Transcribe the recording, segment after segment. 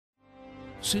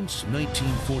Since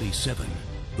 1947,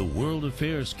 the World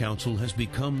Affairs Council has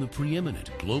become the preeminent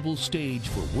global stage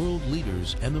for world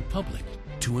leaders and the public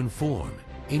to inform,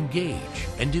 engage,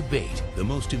 and debate the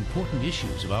most important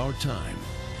issues of our time.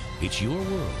 It's your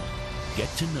world. Get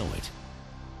to know it.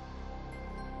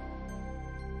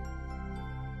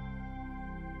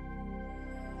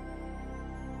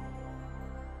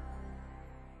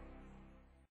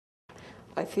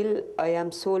 I feel I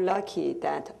am so lucky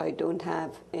that I don't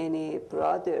have any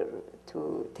brother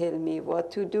to tell me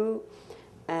what to do,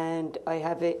 and I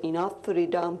have enough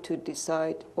freedom to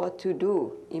decide what to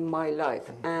do in my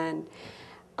life. And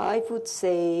I would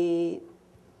say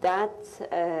that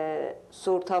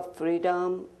sort of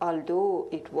freedom, although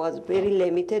it was very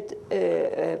limited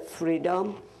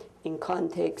freedom in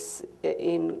context,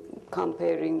 in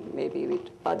comparing maybe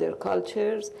with other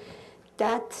cultures,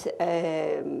 that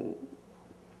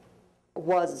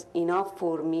was enough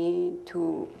for me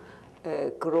to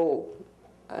grow.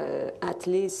 At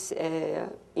least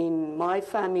in my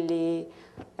family,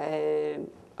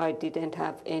 I didn't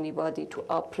have anybody to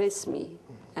oppress me,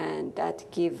 and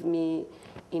that gave me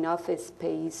enough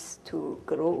space to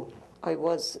grow. I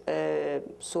was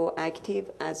so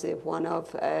active as one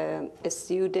of a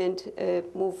student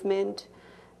movement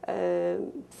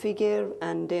figure,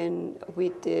 and then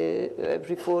with the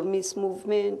reformist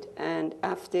movement, and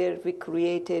after we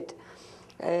created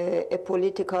a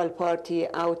political party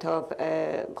out of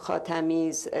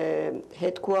Khatameh's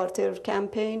headquarter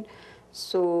campaign.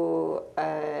 So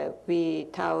we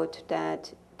thought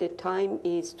that the time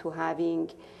is to having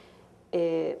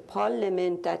a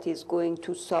parliament that is going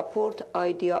to support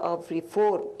idea of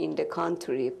reform in the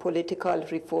country, political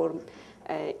reform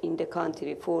in the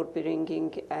country, for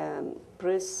bringing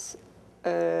press,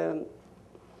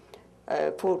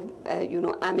 for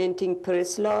amending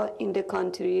press law in the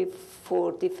country,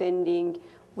 for defending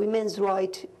women's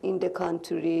rights in the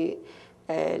country,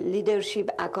 leadership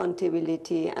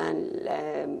accountability, and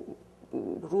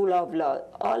rule of law.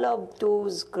 All of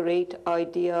those great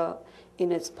ideas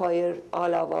inspire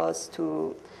all of us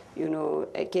to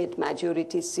get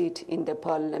majority seat in the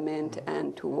parliament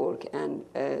and to work. And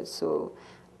so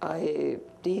I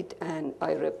did, and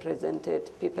I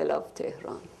represented people of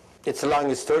Tehran. It's a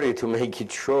long story to make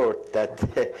it short, that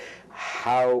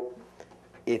how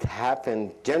it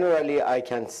happened. Generally, I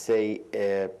can say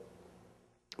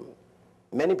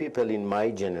many people in my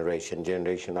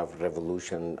generation of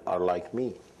revolution, are like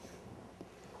me.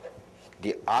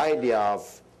 The idea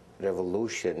of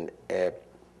revolution,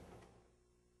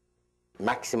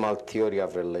 maximal theory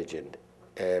of religion,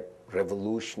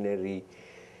 revolutionary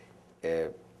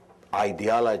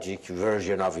ideologic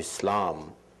version of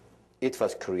Islam, it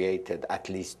was created at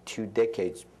least 2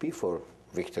 decades before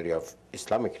victory of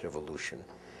Islamic Revolution.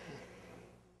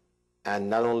 And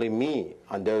not only me,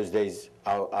 on those days,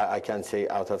 I can say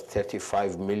out of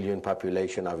 35 million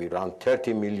population of Iran,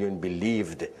 30 million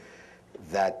believed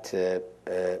that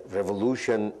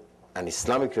revolution, an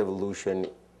Islamic revolution,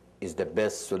 is the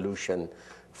best solution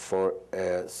for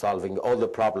solving all the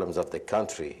problems of the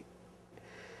country.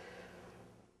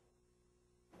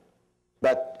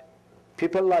 But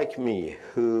people like me,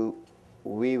 who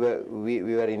we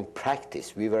were in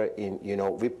practice, we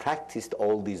practiced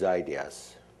all these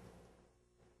ideas.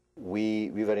 We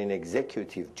were in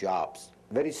executive jobs.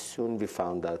 Very soon we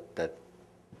found out that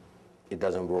it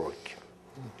doesn't work.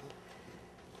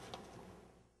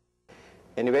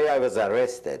 Anyway, I was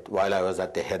arrested while I was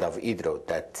at the head of IDRO,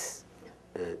 that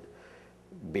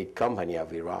big company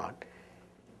of Iran.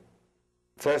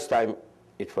 First time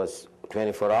it was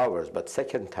 24 hours, but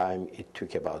second time it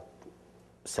took about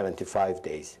 75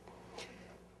 days.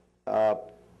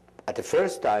 At the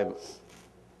first time,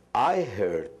 I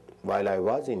heard, while I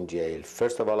was in jail,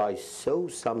 first of all, I saw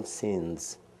some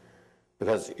scenes,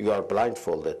 because you are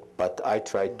blindfolded, but I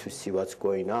tried to see what's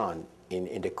going on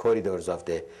in the corridors of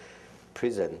the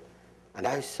prison, and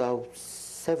I saw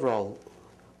several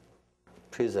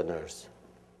prisoners,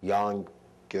 young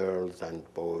girls and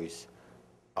boys,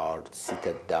 are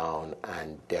seated down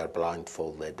and they are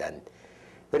blindfolded, and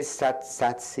very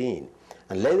sad scene.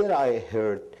 And later I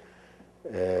heard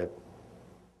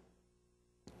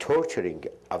torturing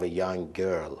of a young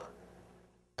girl,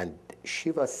 and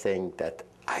she was saying that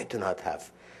I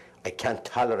can't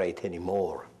tolerate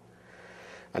anymore.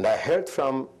 And I heard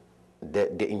from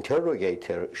the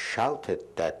interrogator shouted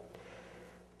that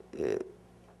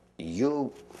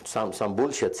some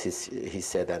bullshit, he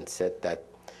said, and said that,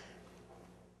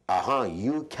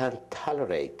 you can't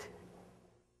tolerate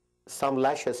some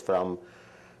lashes from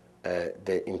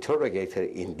the interrogator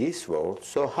in this world,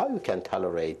 so how you can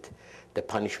tolerate the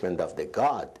punishment of the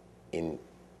God in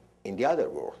in the other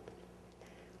world.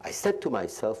 I said to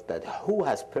myself that who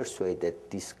has persuaded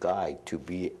this guy to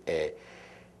be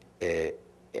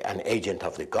an agent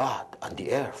of the God on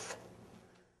the earth?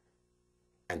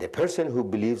 And the person who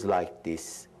believes like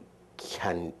this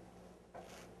can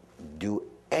do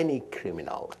any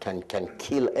criminal, can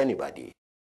kill anybody.